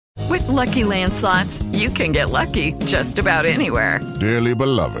Lucky Land Slots, you can get lucky just about anywhere. Dearly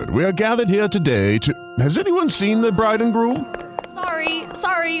beloved, we are gathered here today to... Has anyone seen the bride and groom?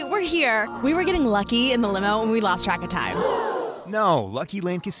 Sorry, we're here. We were getting lucky in the limo and we lost track of time. No, Lucky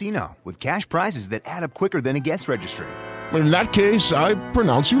Land Casino, with cash prizes that add up quicker than a guest registry. In that case, I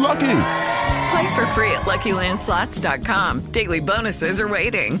pronounce you lucky. Play for free at LuckyLandSlots.com. Daily bonuses are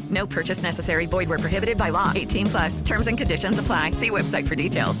waiting. No purchase necessary. Void where prohibited by law. 18+. Terms and conditions apply. See website for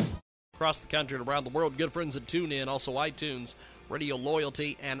details. Across the country and around the world, good friends at TuneIn, also iTunes, Radio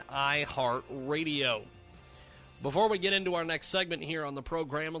Loyalty, and iHeartRadio. Before we get into our next segment here on the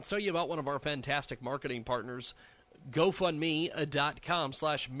program, let's tell you about one of our fantastic marketing partners,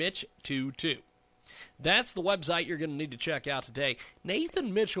 GoFundMe.com/Mitch22. That's the website you're going to need to check out today.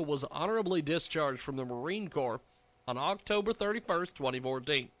 Nathan Mitchell was honorably discharged from the Marine Corps on October 31st,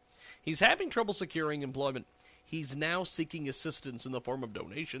 2014. He's having trouble securing employment. He's now seeking assistance in the form of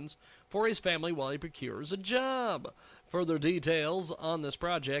donations for his family while he procures a job. Further details on this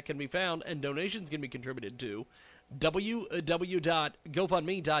project can be found, and donations can be contributed to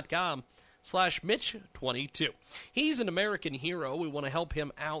www.gofundme.com/Mitch22. He's an American hero. We want to help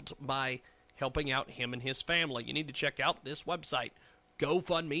him out by helping out him and his family. You need to check out this website,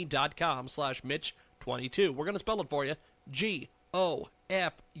 gofundme.com/Mitch22. We're going to spell it for you,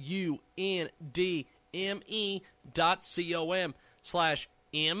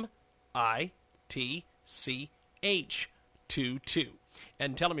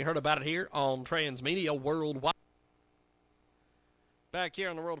 And tell them you heard about it here on Transmedia Worldwide. Back here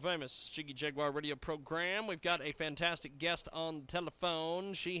on the world-famous Jiggy Jaguar radio program, we've got a fantastic guest on the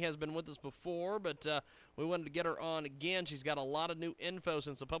telephone. She has been with us before, but we wanted to get her on again. She's got a lot of new info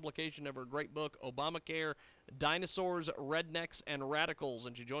since the publication of her great book, Obamacare, Dinosaurs, Rednecks, and Radicals.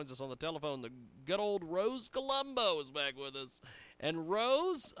 And she joins us on the telephone. The good old Rose Colombo is back with us. And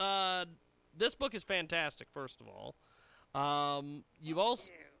Rose, this book is fantastic, first of all.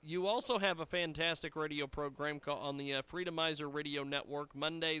 You also have a fantastic radio program on the Freedomizer Radio Network,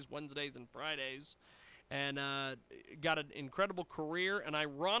 Mondays, Wednesdays, and Fridays, and got an incredible career. And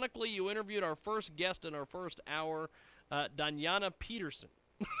ironically, you interviewed our first guest in our first hour, Danyana Peterson.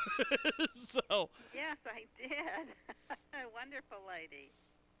 So yes, I did. A wonderful lady,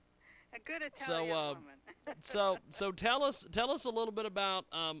 a good Italian woman. so tell us a little bit about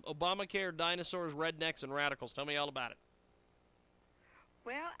Obamacare, Dinosaurs, Rednecks, and Radicals. Tell me all about it.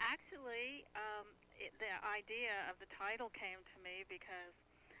 Well, actually, the idea of the title came to me because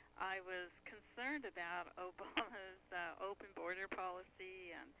I was concerned about Obama's open border policy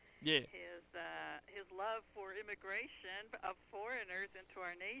and his love for immigration of foreigners into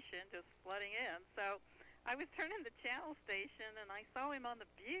our nation just flooding in. So I was turning the channel station, and I saw him on The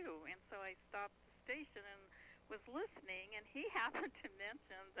View, and so I stopped the station and was listening, and he happened to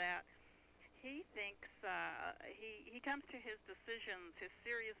mention that he thinks he comes to his decisions, his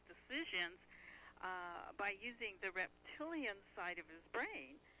serious decisions, by using the reptilian side of his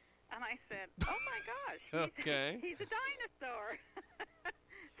brain. And I said, oh, my gosh, he's a dinosaur.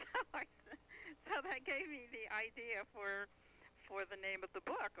 So that gave me the idea for the name of the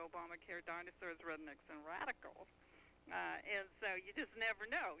book, Obamacare, Dinosaurs, Rednecks, and Radicals. And so you just never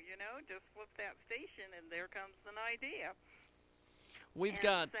know, just flip that station, and there comes an idea. We've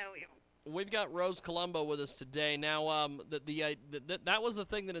got Rose Colombo with us today. Now, that was the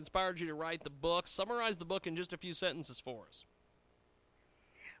thing that inspired you to write the book. Summarize the book in just a few sentences for us.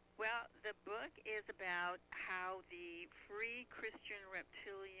 Well, the book is about how the free Christian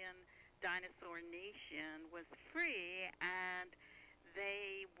reptilian dinosaur nation was free, and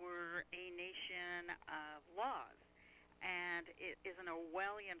they were a nation of laws. And it is an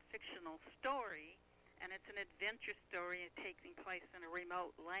Orwellian fictional story, and it's an adventure story taking place in a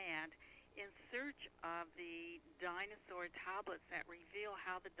remote land in search of the dinosaur tablets that reveal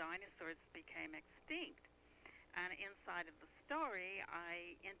how the dinosaurs became extinct. And inside of the story,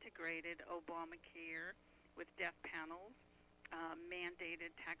 I integrated Obamacare with death panels,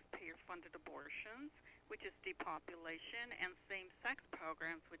 mandated taxpayer-funded abortions, which is depopulation, and same-sex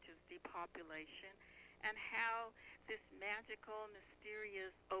programs, which is depopulation, and how this magical,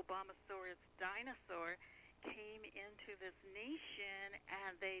 mysterious Obamasaurus dinosaur came into this nation,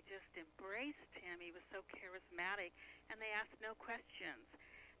 and they just embraced him. He was so charismatic, and they asked no questions.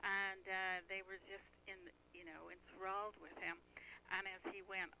 And they were just enthralled with him. And as he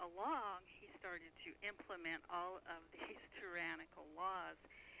went along, he started to implement all of these tyrannical laws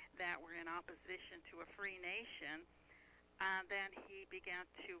that were in opposition to a free nation. And then he began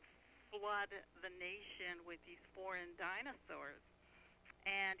to flood the nation with these foreign dinosaurs.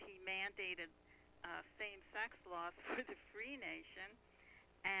 And he mandated same-sex laws for the free nation.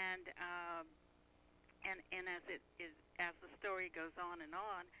 And as the story goes on,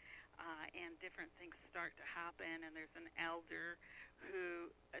 and different things start to happen, and there's an elder who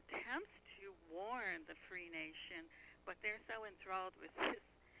attempts to warn the Free Nation, but they're so enthralled with this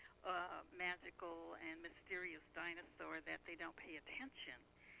magical and mysterious dinosaur that they don't pay attention.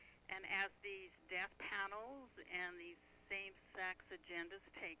 And as these death panels and these same-sex agendas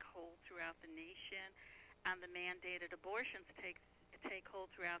take hold throughout the nation, and the mandated abortions take hold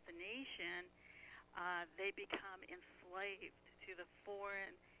throughout the nation, they become enslaved to the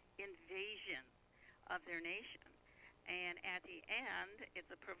foreign invasion of their nation. And at the end, it's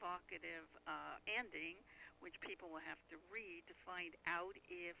a provocative ending, which people will have to read to find out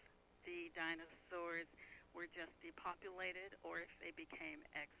if the dinosaurs were just depopulated or if they became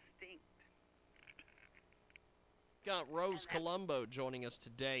extinct. Got Rose Colombo joining us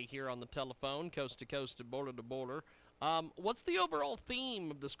today here on the telephone, coast to coast and border to border. What's the overall theme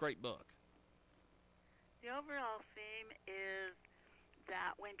of this great book? The overall theme is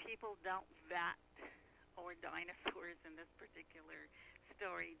that when people don't vet, or dinosaurs in this particular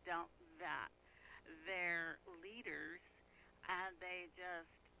story don't vet their leaders, and they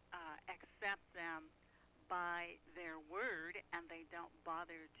just accept them by their word, and they don't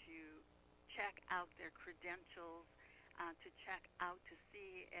bother to check out their credentials, to check out to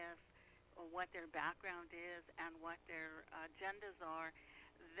see if what their background is and what their agendas are,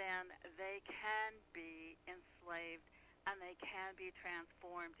 then they can be enslaved and they can be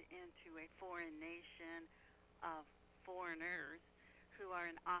transformed into a foreign nation of foreigners who are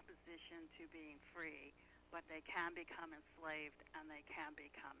in opposition to being free, but they can become enslaved and they can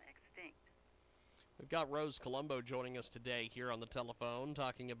become extinct. We've got Rose Colombo joining us today here on the telephone,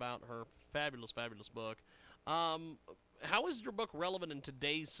 talking about her fabulous, fabulous book. How is your book relevant in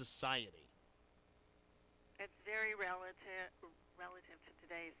today's society? It's very relative to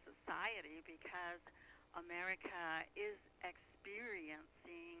today's society because America is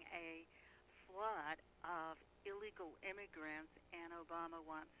experiencing a flood of illegal immigrants, and Obama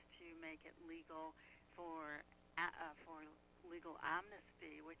wants to make it legal for legal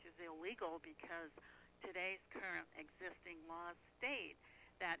amnesty, which is illegal because today's current existing laws state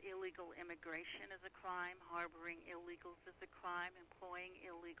that illegal immigration is a crime, harboring illegals is a crime, employing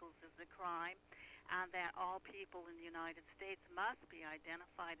illegals is a crime, and that all people in the United States must be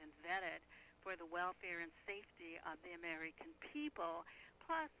identified and vetted for the welfare and safety of the American people.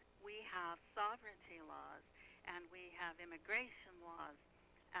 Plus, we have sovereignty laws, and we have immigration laws,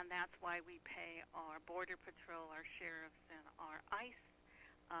 and that's why we pay our Border Patrol, our sheriffs, and our ICE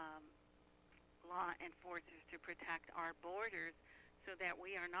law enforcers to protect our borders so that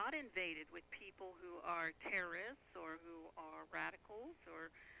we are not invaded with people who are terrorists or who are radicals or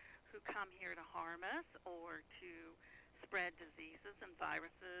who come here to harm us or to spread diseases and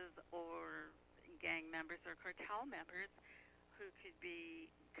viruses, or gang members or cartel members who could be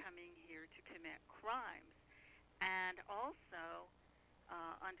coming here to commit crimes. And also,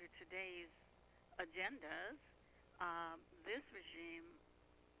 under today's agendas, this regime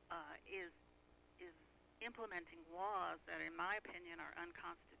is implementing laws that, in my opinion, are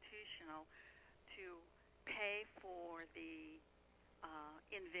unconstitutional to pay for the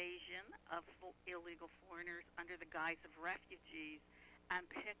invasion of illegal foreigners under the guise of refugees and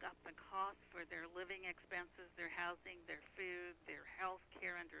pick up the cost for their living expenses, their housing, their food, their health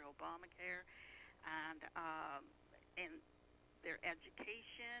care under Obamacare, and their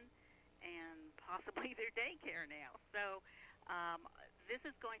education, and possibly their daycare now. So this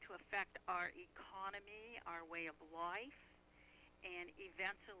is going to affect our economy, our way of life, and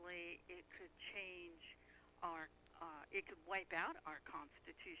eventually it could change it could wipe out our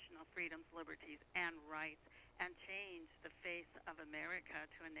constitutional freedoms, liberties, and rights, and change the face of America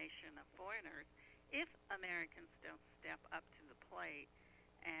to a nation of foreigners if Americans don't step up to the plate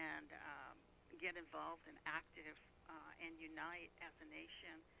and get involved and active and unite as a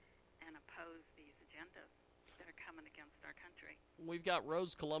nation and oppose these agendas that are coming against our country. We've got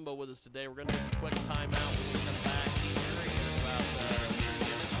Rose Colombo with us today. We're going to take a quick time out when we come back here in about 3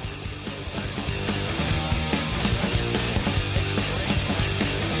 minutes.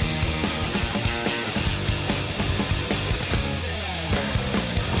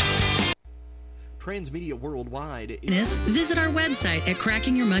 Transmedia Worldwide. Visit our website at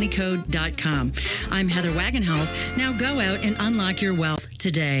crackingyourmoneycode.com. I'm Heather Wagenhals. Now go out and unlock your wealth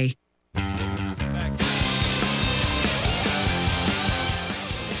today.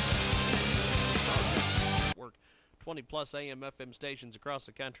 20-plus AM FM stations across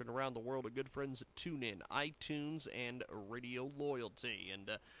the country and around the world. Our good friends at TuneIn, iTunes, and Radio Loyalty. And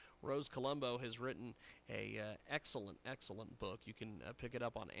Rose Colombo has written a excellent book. You can pick it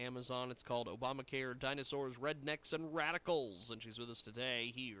up on Amazon. It's called Obamacare, Dinosaurs, Rednecks, and Radicals, and she's with us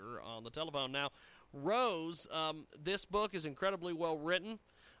today here on the telephone. Now, Rose, this book is incredibly well written.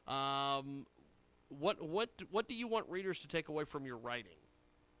 What do you want readers to take away from your writing?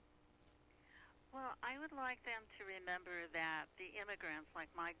 Well, I would like them to remember that the immigrants, like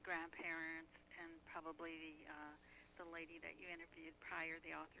my grandparents and probably the lady that you interviewed prior,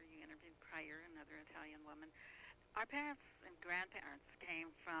 the author you interviewed prior, another Italian woman, our parents and grandparents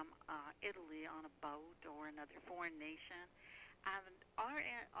came from Italy on a boat or another foreign nation. And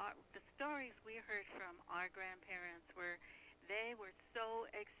the stories we heard from our grandparents were they were so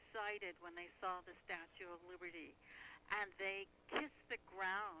excited when they saw the Statue of Liberty. And they kissed the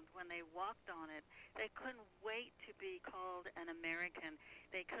ground when they walked on it. They couldn't wait to be called an American.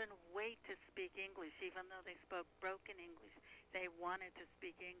 They couldn't wait to speak English, even though they spoke broken English. They wanted to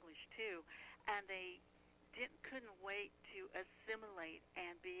speak English too, and they couldn't wait to assimilate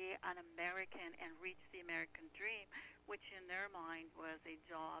and be an American and reach the American dream, which in their mind was a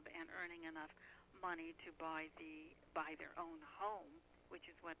job and earning enough money to buy their own home, which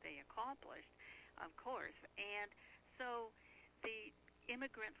is what they accomplished, of course. And so the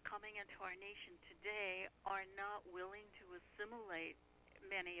immigrants coming into our nation today are not willing to assimilate,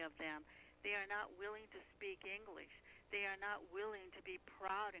 many of them. They are not willing to speak English. They are not willing to be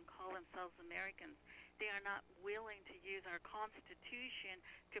proud and call themselves Americans. They are not willing to use our Constitution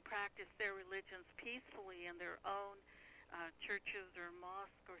to practice their religions peacefully in their own churches or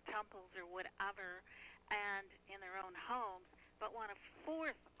mosques or temples or whatever, and in their own homes, but want to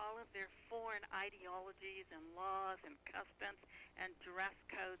force all of their foreign ideologies and laws and customs and dress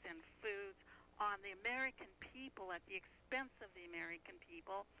codes and foods on the American people at the expense of the American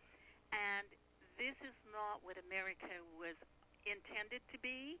people. And this is not what America was intended to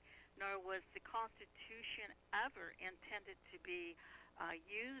be, nor was the Constitution ever intended to be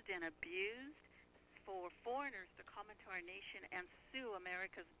used and abused for foreigners to come into our nation and sue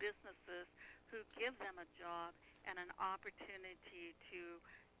America's businesses who give them a job and an opportunity to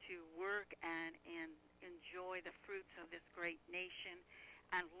work and enjoy the fruits of this great nation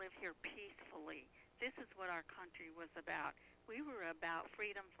and live here peacefully. This is what our country was about. We were about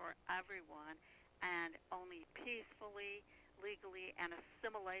freedom for everyone, and only peacefully, legally, and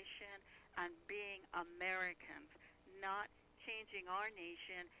assimilation and being Americans, not changing our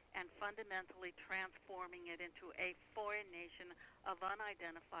nation and fundamentally transforming it into a foreign nation of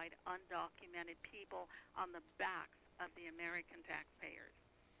unidentified, undocumented people on the backs of the American taxpayers.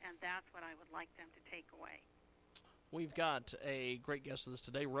 And that's what I would like them to take away. We've got a great guest with us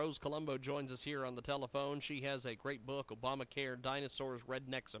today. Rose Colombo joins us here on the telephone. She has a great book, Obamacare, Dinosaurs,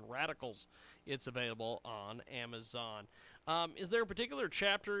 Rednecks, and Radicals. It's available on Amazon. Is there a particular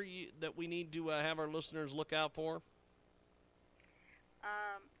chapter that we need to have our listeners look out for?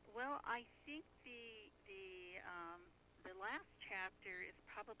 Well, I think the last chapter is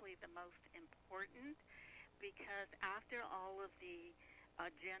probably the most important, because after all of the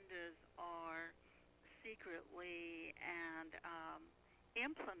agendas are secretly and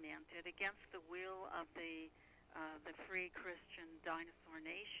implemented against the will of the free Christian dinosaur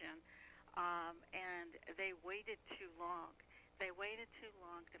nation, and they waited too long. They waited too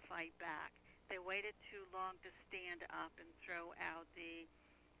long to fight back. They waited too long to stand up and throw out the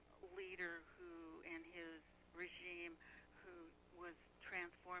leader who and his regime who was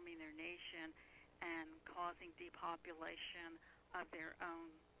transforming their nation and causing depopulation of their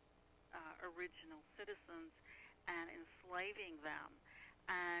own original citizens and enslaving them.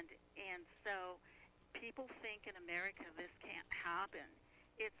 And so people think in America this can't happen.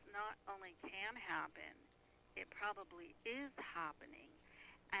 It's not only can happen, it probably is happening.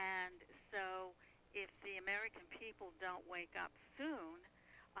 And so if the American people don't wake up soon,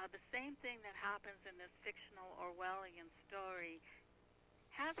 the same thing that happens in this fictional Orwellian story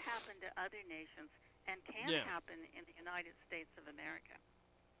has happened to other nations and can happen in the United States of America.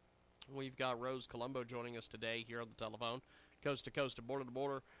 We've got Rose Colombo joining us today here on the telephone, coast to coast and border to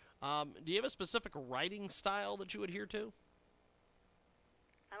border. Do you have a specific writing style that you adhere to?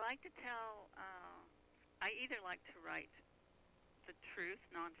 I like to tell, I either like to write the truth,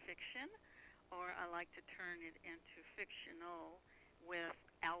 nonfiction, or I like to turn it into fictional with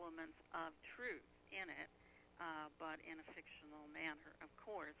elements of truth in it, but in a fictional manner, of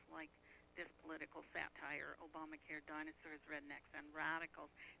course, like this political satire, Obamacare, Dinosaurs, Rednecks, and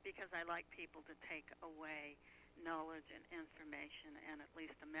Radicals, because I like people to take away knowledge and information and at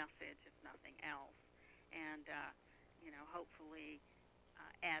least a message, if nothing else, and hopefully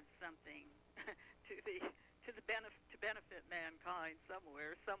add something to to benefit mankind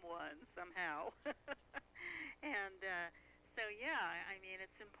somewhere, someone, somehow. And so, yeah, I mean,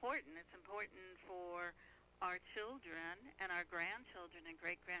 it's important. It's important for our children and our grandchildren and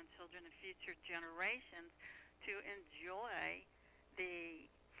great-grandchildren and future generations to enjoy the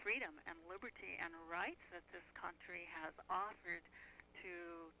freedom and liberty and rights that this country has offered to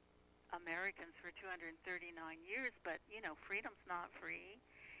Americans for 239 years. But, you know, freedom's not free.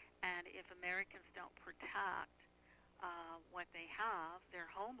 And if Americans don't protect what they have, their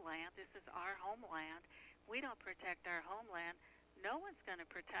homeland, this is our homeland, we don't protect our homeland, no one's going to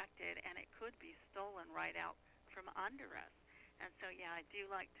protect it, and it could be stolen right out from under us. And so, yeah, I do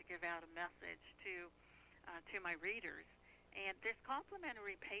like to give out a message to my readers. And there's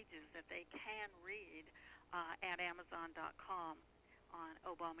complimentary pages that they can read at Amazon.com on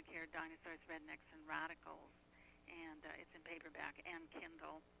Obamacare, Dinosaurs, Rednecks, and Radicals. And it's in paperback and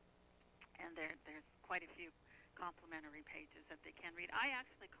Kindle. And there's quite a few complimentary pages that they can read. I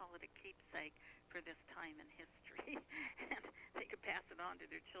actually call it a keepsake for this time in history. And they could pass it on to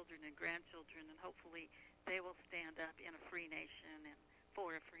their children and grandchildren, and hopefully they will stand up in a free nation and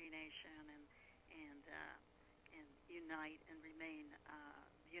for a free nation and unite and remain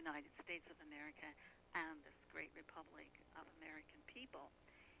the United States of America and this great republic of American people.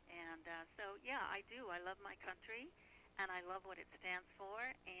 And so, yeah, I do. I love my country, and I love what it stands for,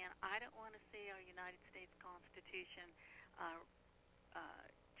 and I don't want to see our United States Constitution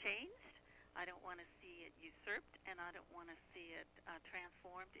changed. I don't want to see it usurped, and I don't want to see it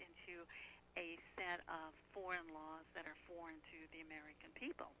transformed into a set of foreign laws that are foreign to the American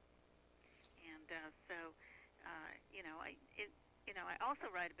people. And so, I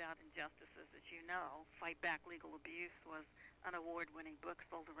also write about injustices, as you know. Fight Back Legal Abuse was an award-winning book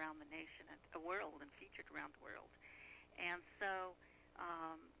sold around the nation, the world, and featured around the world. And so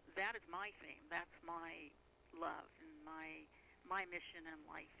that is my theme. That's my love, and my mission in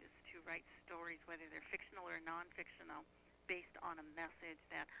life is to write stories, whether they're fictional or non-fictional, based on a message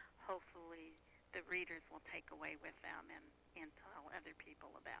that hopefully the readers will take away with them and tell other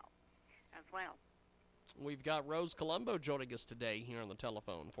people about as well. We've got Rose Colombo joining us today here on the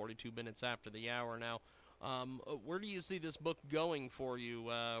telephone, 42 minutes after the hour now. Where do you see this book going for you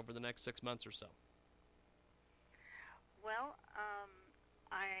over the next 6 months or so? Well,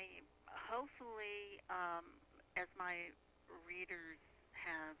 I hopefully, as my readers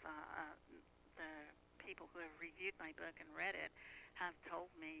have, the people who have reviewed my book and read it have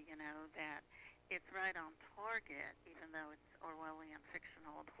told me, that it's right on target, even though it's Orwellian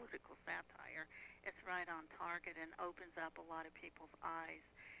fictional political satire. It's right on target and opens up a lot of people's eyes.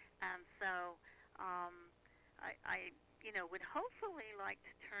 And so I would hopefully like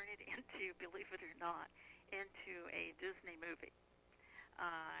to turn it into, believe it or not, into a Disney movie.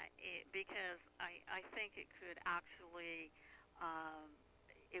 Because I think it could actually,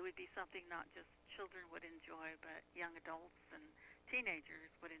 it would be something not just children would enjoy, but young adults and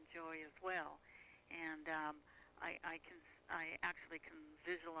teenagers would enjoy as well. And I actually can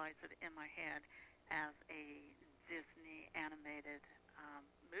visualize it in my head as a Disney animated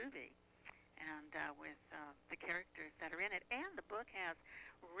movie, and with the characters that are in it. And the book has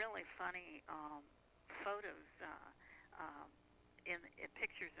really funny photos, in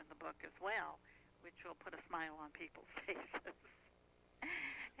pictures in the book as well, which will put a smile on people's faces.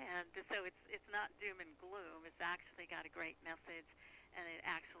 And so it's not doom and gloom. It's actually got a great message, and it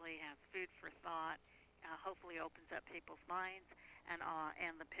actually has food for thought. Hopefully opens up people's minds, and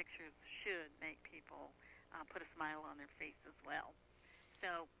the pictures should make people put a smile on their face as well.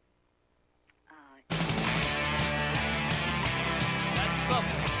 So that's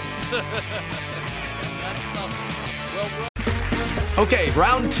something. That's something. Well, okay,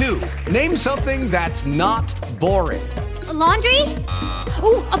 round two. Name something that's not boring. A laundry?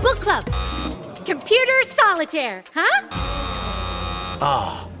 Ooh, a book club. Computer solitaire, huh?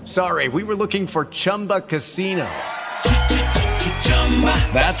 Ah, sorry, we were looking for Chumba Casino.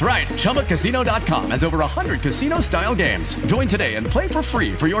 That's right, ChumbaCasino.com has over 100 casino-style games. Join today and play for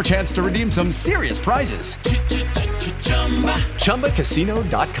free for your chance to redeem some serious prizes.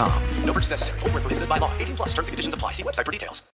 ChumbaCasino.com. No purchase necessary. Void where prohibited by law. 18+ terms and conditions apply. See website for details.